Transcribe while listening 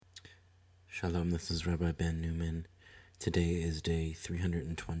Shalom, this is Rabbi Ben Newman. Today is day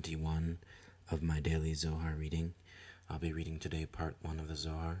 321 of my daily Zohar reading. I'll be reading today part 1 of the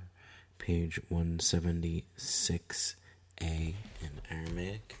Zohar, page 176a in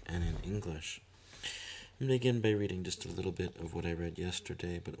Aramaic and in English. I'm going to begin by reading just a little bit of what I read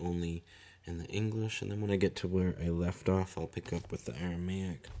yesterday, but only in the English, and then when I get to where I left off, I'll pick up with the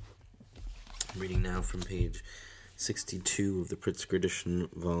Aramaic. I'm reading now from page 62 of the Pritzker edition,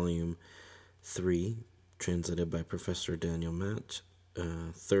 volume 3, translated by Professor Daniel Matt,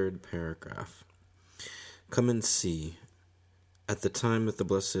 third paragraph. Come and see. At the time that the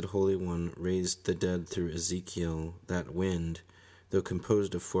Blessed Holy One raised the dead through Ezekiel, that wind, though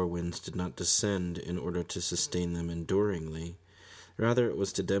composed of 4 winds, did not descend in order to sustain them enduringly. Rather, it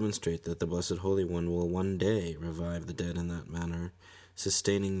was to demonstrate that the Blessed Holy One will one day revive the dead in that manner,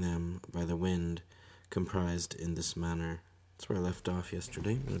 sustaining them by the wind, comprised in this manner. That's where I left off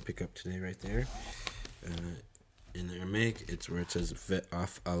yesterday. I'm going to pick up today right there. In the Aramaic, it's where it says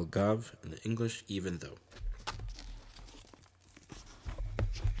ve'af al gav. In the English, even though.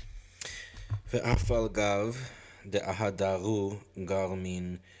 Ve'af al gav de ahadaru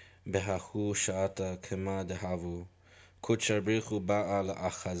garmin behahu sha'ata kema dehavu. Kuchar brichu ba'a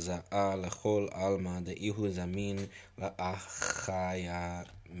la'achaza'a lechol alma de'ihu zamin la'achaya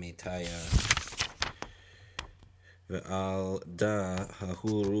metaya. ועל דה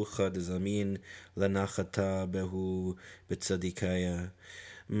ההוא רוחד זמין לנחתה בהו בצדיקיה.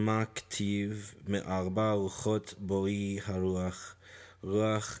 מה כתיב מארבע רוחות בואי הרוח,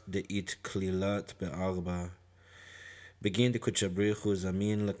 רוח דאית כלילת בארבע. בגין דקודשא בריחו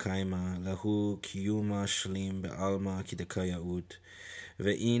זמין לקיימה, להו קיומה שלים בעלמא כדקייאות.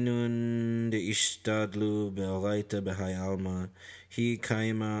 ואינון דאשתדלו באורייתא בהי עלמא, היא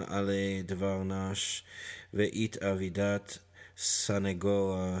קיימה עלי דבר נש, ואית אבידת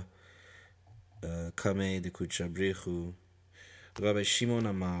סנגורה קמי דקודשא בריחו. רבי שמעון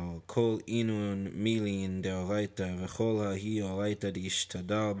אמר, כל אינון מילין דאורייתא, וכל ההיא אורייתא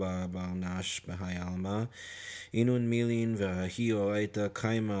דאשתדל בה ברנש בהי עלמא, אינון מילין וההיא אורייתא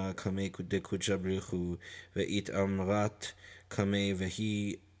קיימה קמי דקודשא בריחו, ואית אמרת קמי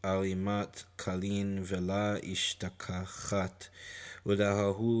והיא אלימת קלין ולה השתכחת.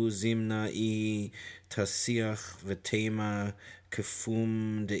 ולהוא זימנה היא תסיח ותימה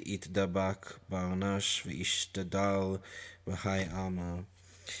כפום דאיתדבק ברנש ואשתדל בהי עלמא.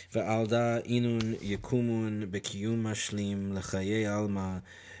 ועל דה אינון יקומון בקיום משלים לחיי עלמא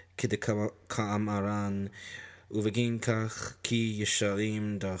כדקאמרן, ובגין כך כי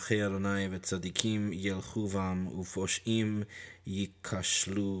ישרים דרכי אדוני וצדיקים ילכו בם ופושעים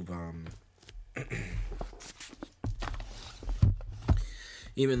ייכשלו בם.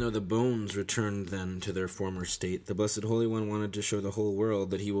 Even though the bones returned then to their former state, the Blessed Holy One wanted to show the whole world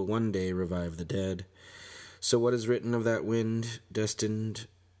that he will one day revive the dead. So what is written of that wind destined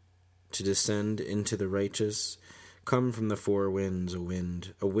to descend into the righteous? Come from the 4 winds,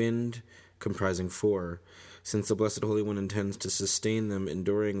 a wind comprising 4. Since the Blessed Holy One intends to sustain them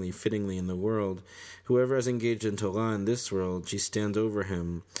enduringly, fittingly in the world, whoever has engaged in Torah in this world, she stands over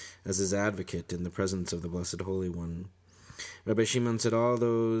him as his advocate in the presence of the Blessed Holy One. Rabbi Shimon said, all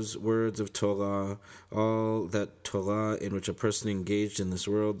those words of Torah, all that Torah in which a person engaged in this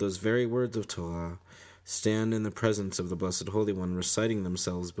world, those very words of Torah, stand in the presence of the Blessed Holy One, reciting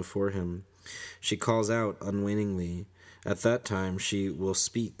themselves before him. She calls out unwaningly. At that time she will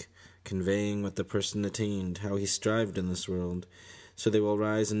speak, conveying what the person attained, how he strived in this world. So they will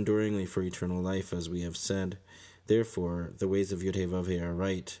rise enduringly for eternal life, as we have said. Therefore, the ways of Yod-Heh-Vav-Heh are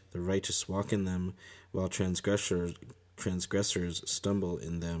right. The righteous walk in them, while transgressors stumble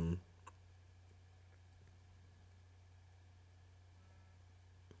in them.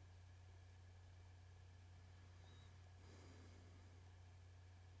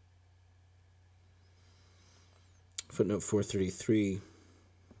 Footnote 433.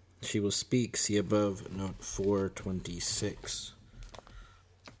 She will speak. See above note 426.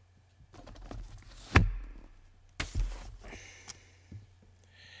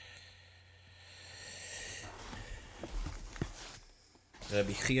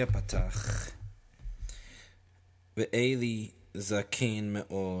 רבי חייא פתח, ואלי זקן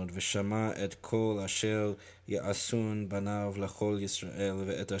מאוד, ושמע את כל אשר יעשון בניו לכל ישראל,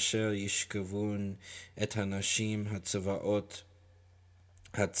 ואת אשר ישכבון את הנשים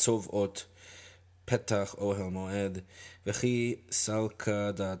הצובעות פתח אוהל מועד, וכי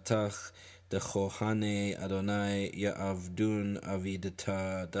סלקה דעתך דכהני אדוני יעבדון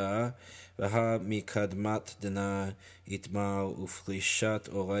אבידתה דה, והא מקדמת דנה יתמר ופרישת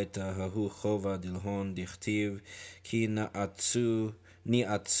אורייתא ההוא חובה דלהון דכתיב כי נעצו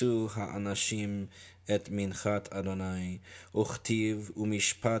ניעצו האנשים את מנחת אדוני, וכתיב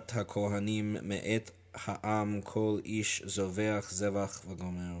ומשפט הכהנים מאת העם כל איש זובח זבח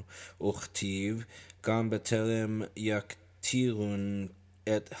וגומר, וכתיב גם בטרם יקטירון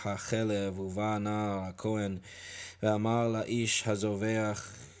את החלב ובא נער הכהן ואמר לאיש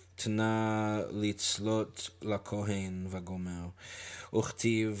הזובח תנה לצלות לכהן וגומר,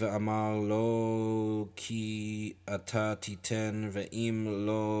 וכתיב ואמר לו כי אתה תיתן ואם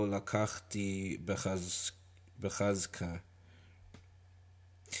לא לקחתי בחזקה,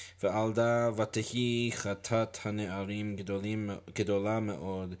 ועל דא ותהי חטאת הנערים גדולה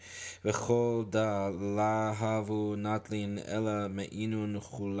מאוד, וכל דא לה הבו נטלין אלא מעינון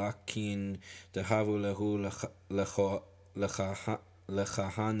חולקין דהבו להו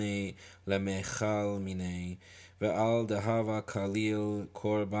לכהני למאכל מיני, ועל דהבה כליל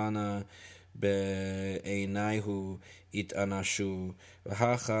קורבנה בעיניהו התאנשו,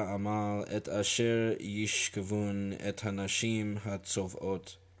 והכה אמר את אשר ישכבון את הנשים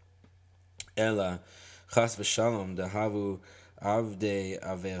הצובעות, אלא חס ושלום דהבו עבדי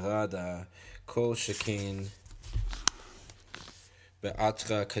עבירדה, כל שכן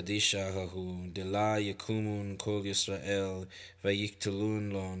באתרא קדישא ההוא, דלה יקומון כל ישראל ויקטלון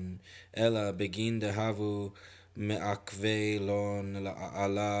לון, אלא בגין דהבו מעכבי לון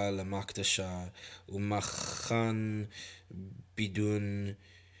לעלה למקדשה, ומחן בידון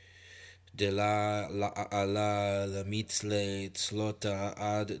דלה לעלה למצלה צלותה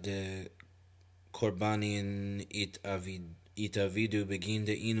עד קורבנין התאבידו בגין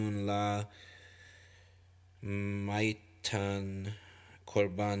דאינון לה מייתן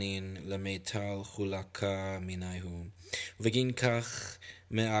קורבנין למיטל חולקה מיניהו, ובגין כך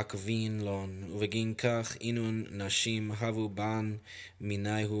מעכבין לון, ובגין כך אינון נשים הבו בן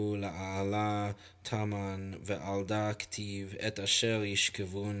מיניהו לעלה תמן, ועל דא כתיב את אשר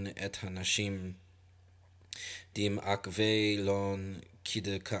ישכבון את הנשים דמעכבי לון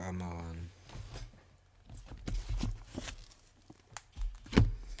כדכאמרן.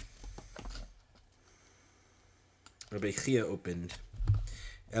 Rabbi Chia opened.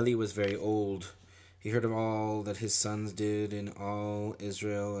 Eli was very old. He heard of all that his sons did in all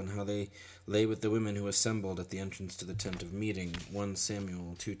Israel, and how they lay with the women who assembled at the entrance to the tent of meeting. 1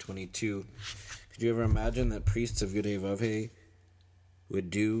 Samuel 2:22. Could you ever imagine that priests of Yudhe-Vavhe would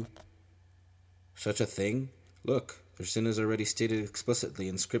do such a thing? Look, their sin is already stated explicitly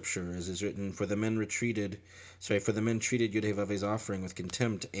in Scripture, as is written, for the men treated Yudhe-Vavhe's offering with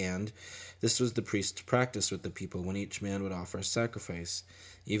contempt, and this was the priest's practice with the people when each man would offer a sacrifice.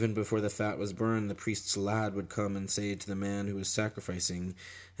 Even before the fat was burned, the priest's lad would come and say to the man who was sacrificing,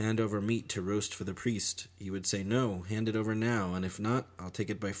 hand over meat to roast for the priest. He would say, no, hand it over now, and if not, I'll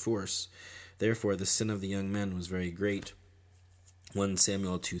take it by force. Therefore the sin of the young men was very great. 1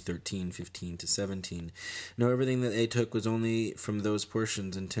 Samuel 2:13, 15-17. Now everything that they took was only from those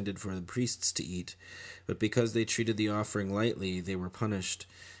portions intended for the priests to eat, but because they treated the offering lightly, they were punished.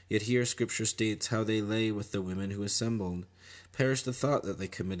 Yet here Scripture states how they lay with the women who assembled. Perish the thought that they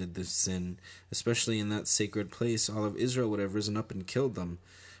committed this sin, especially in that sacred place. All of Israel would have risen up and killed them.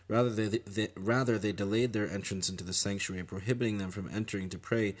 Rather, they delayed their entrance into the sanctuary, prohibiting them from entering to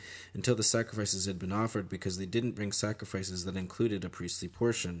pray until the sacrifices had been offered, because they didn't bring sacrifices that included a priestly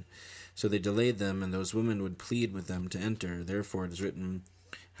portion. So they delayed them, and those women would plead with them to enter. Therefore it is written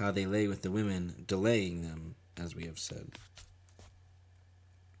how they lay with the women, delaying them, as we have said.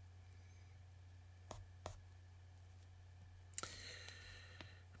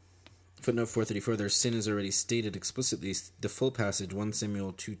 Footnote 434, their sin is already stated explicitly. The full passage, 1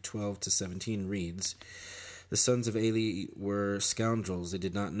 Samuel 2:12-17, reads, the sons of Eli were scoundrels. They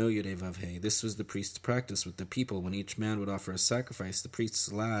did not know Yudhe-Vavhe. This was the priest's practice with the people. When each man would offer a sacrifice, the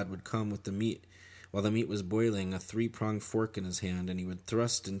priest's lad would come with the meat. While the meat was boiling, a 3-pronged fork in his hand, and he would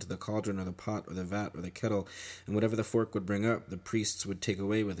thrust into the cauldron or the pot or the vat or the kettle, and whatever the fork would bring up, the priests would take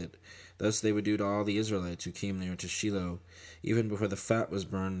away with it. Thus they would do to all the Israelites who came there to Shiloh. Even before the fat was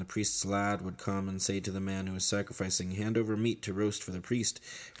burned, the priest's lad would come and say to the man who was sacrificing, hand over meat to roast for the priest,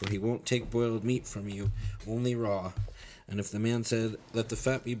 for he won't take boiled meat from you, only raw. And if the man said, let the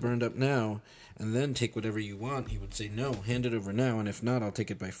fat be burned up now, and then take whatever you want, he would say, no, hand it over now, and if not, I'll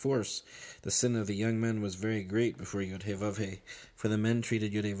take it by force. The sin of the young men was very great before Yudhe-Vavhe, for the men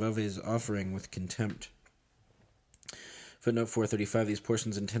treated Yudhe-Vavhe's offering with contempt. Footnote 435, these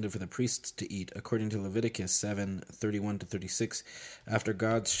portions intended for the priests to eat, according to Leviticus 7:31-36, after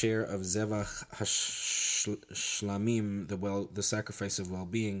God's share of Zevach HaShlamim, the sacrifice of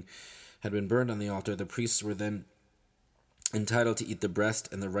well-being, had been burned on the altar, the priests were then entitled to eat the breast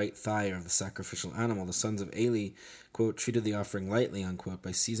and the right thigh of the sacrificial animal. The sons of Eli, quote, treated the offering lightly, unquote,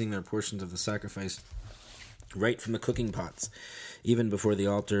 by seizing their portions of the sacrifice right from the cooking pots, even before the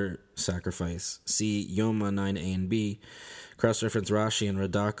altar sacrifice. See Yoma 9a and b. Cross-reference Rashi and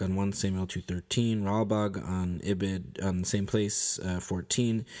Radak on 1 Samuel 2:13, Ralbag on Ibid on the same place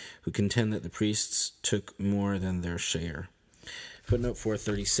 14, who contend that the priests took more than their share. Footnote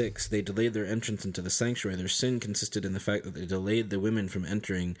 436, they delayed their entrance into the sanctuary. Their sin consisted in the fact that they delayed the women from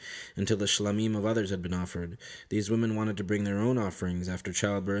entering until the shlamim of others had been offered. These women wanted to bring their own offerings after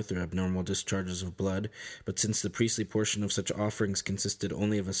childbirth or abnormal discharges of blood, but since the priestly portion of such offerings consisted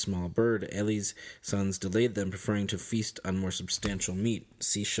only of a small bird, Eli's sons delayed them, preferring to feast on more substantial meat.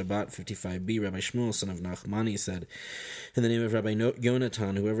 See Shabbat 55b, Rabbi Shmuel, son of Nachmani, said, in the name of Rabbi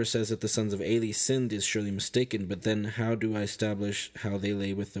Yonatan, whoever says that the sons of Eli sinned is surely mistaken, but then how do I establish how they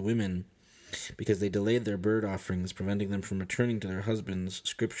lay with the women? Because they delayed their bird offerings, preventing them from returning to their husbands,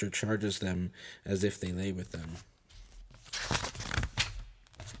 Scripture charges them as if they lay with them.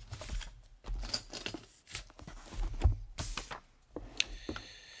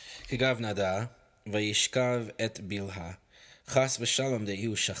 Kigav nada, vayishkav et bilha, chas v'shalom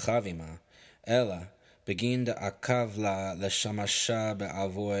de'ihu shachav ima, ela, begin da'akav la l'shamasha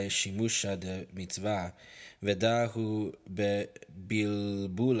be'avoy shimusha de mitzvah, ודהו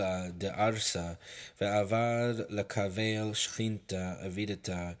בבלבולה דארסה, ועבר לקבל שכינתה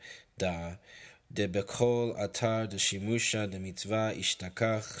אבידתה דה, דבכל אתר דשימושה דמצווה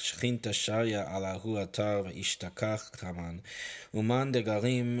השתכח, שכינתה שריה על ההוא אתר והשתכח תמן, ומן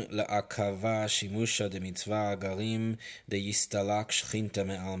דגרים לעכבה שימושה דמצווה גרים דיסתלק שכינתה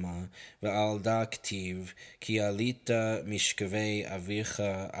מעלמה, ועל דה כתיב, כי עלית משכבי אביך,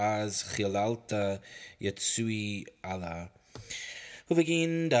 אז חיללת יצוי עלה.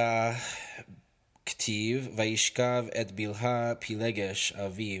 ובגין דה כתיב, וישכב את בלהה פילגש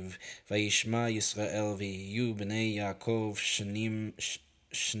אביו, וישמע ישראל ויהיו בני יעקב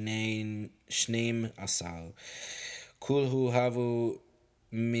שנים עשר. כולהו הבו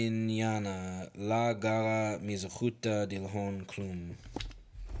מניינה, לה גרה מזכותה דלהון כלום.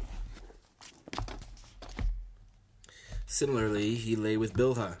 Similarly, he lay with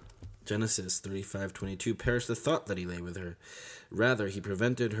Bilhah. Genesis 35:22. Perish the thought that he lay with her. Rather, he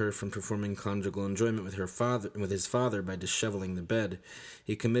prevented her from performing conjugal enjoyment with his father by disheveling the bed.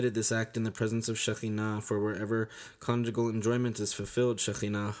 He committed this act in the presence of Shekhinah, for wherever conjugal enjoyment is fulfilled,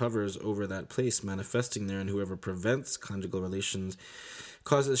 Shekhinah hovers over that place, manifesting there, and whoever prevents conjugal relations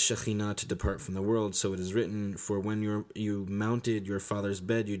causes Shekhinah to depart from the world. So it is written, for when you mounted your father's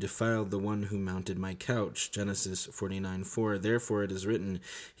bed, you defiled the one who mounted my couch. Genesis 49:4. Therefore it is written,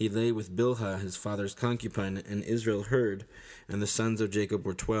 he lay with Bilhah, his father's concubine, and Israel heard, and the sons of Jacob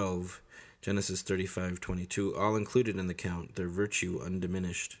were 12. Genesis 35:22. All included in the count, their virtue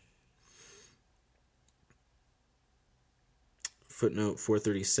undiminished. Footnote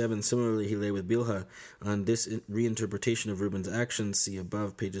 437. Similarly, he lay with Bilhah. On this reinterpretation of Reuben's actions, see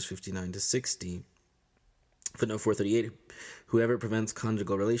above, pages 59 to 60. Footnote 438. Whoever prevents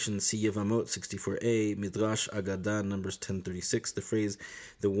conjugal relations, see Yevamot 64a, Midrash Agadah, Numbers 10:36. The phrase,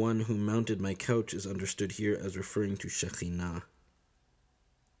 the one who mounted my couch, is understood here as referring to Shekhinah.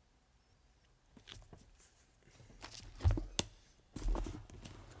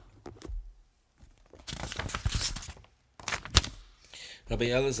 Rabbi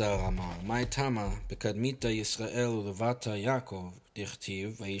Elazar Amar, my Tama, bekadmita Yisrael ulevata Yaakov,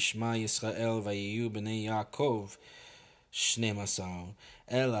 dichtiv, vayishma Yisrael vayiyu b'nei Yaakov, 12,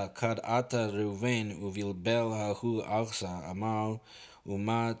 ela kad ata Reuven uvilbel hahu arsa Amar,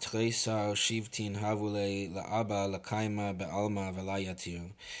 uma tresar shivtin havule la'aba lakaima be'alma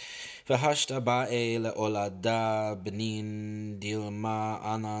v'layatir. V'hashta ba'e le'olada b'nin dilma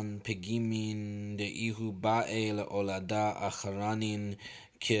anan pegimin de'ihu ba'e le'olada acharanin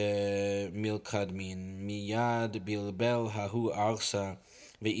kemilkadmin miyad bilbel hahu arsa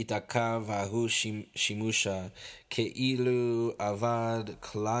ve'itakav hahu shimusha ke'ilu avad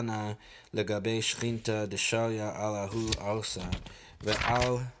klana legabe shchinta desharya al hahu arsa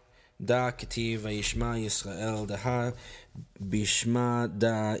ve'al da ketiv vayishma Yisrael daha bishma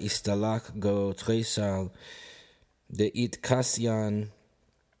da istalak go tresal de it kasyan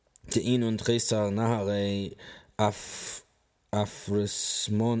tein und tresal nahare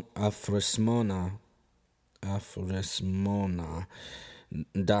afresmona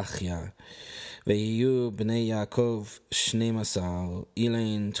dachya veyu bnei Yaakov 12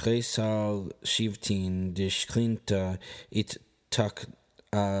 ilain tresal shivtin dishkrinta it tak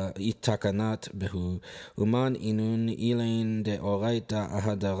itakanat behu uman inun ilain de oraita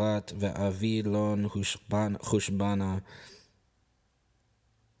ahadarat ve'avi lon hushbana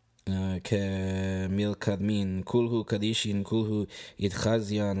כמלקדמין, כולהו קדישין, כולהו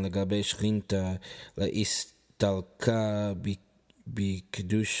יתחזיין לגבי שכינתה, להסתלקה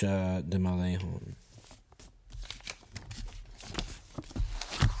בקדושה דמלאהון.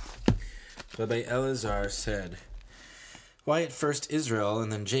 Rabbi Elazar said, Why at first Israel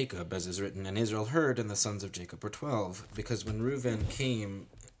and then Jacob, as is written, and Israel heard, and the sons of Jacob were 12? Because when Reuben came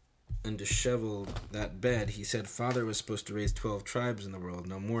and disheveled that bed, he said father was supposed to raise 12 tribes in the world,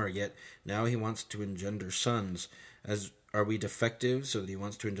 no more, yet now he wants to engender sons. Are we defective, so that he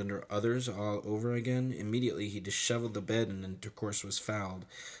wants to engender others all over again? Immediately he disheveled the bed, and intercourse was fouled,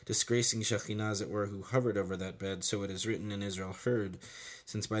 disgracing Shekhinah, as it were, who hovered over that bed. So it is written, and Israel heard,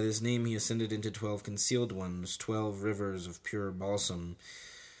 since by this name he ascended into 12 concealed ones, 12 rivers of pure balsam.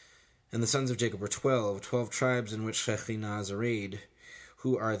 And the sons of Jacob were 12 tribes in which Shekhinah is arrayed.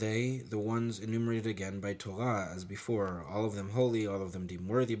 Who are they? The ones enumerated again by Torah, as before, all of them holy, all of them deemed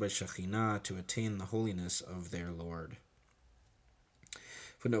worthy by Shekhinah to attain the holiness of their Lord.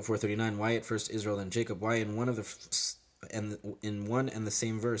 Footnote 439. Why at first Israel then Jacob? Why in one and the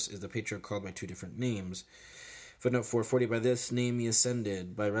same verse is the patriarch called by two different names? Footnote 440. By this name he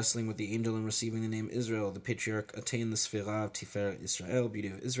ascended. By wrestling with the angel and receiving the name Israel, the patriarch attained the Sphira of Tiferet Israel, beauty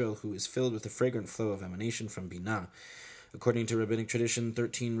of Israel, who is filled with the fragrant flow of emanation from Binah. According to rabbinic tradition,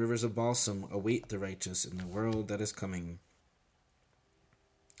 13 rivers of balsam await the righteous in the world that is coming.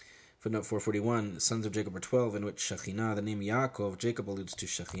 Footnote 441, sons of Jacob are 12, in which Shekhinah, the name Yaakov, Jacob alludes to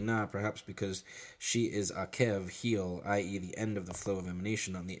Shekhinah, perhaps because she is Akev, heel, i.e. the end of the flow of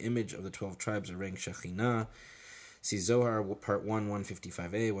emanation. On the image of the 12 tribes are ranked Shekhinah. See Zohar, part 1,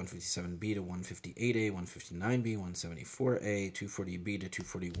 155a, 157b to 158a, 159b, 174a, 240b to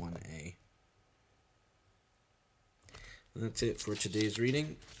 241a. And that's it for today's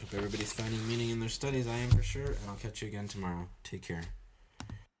reading. Hope everybody's finding meaning in their studies. I am for sure, and I'll catch you again tomorrow. Take care.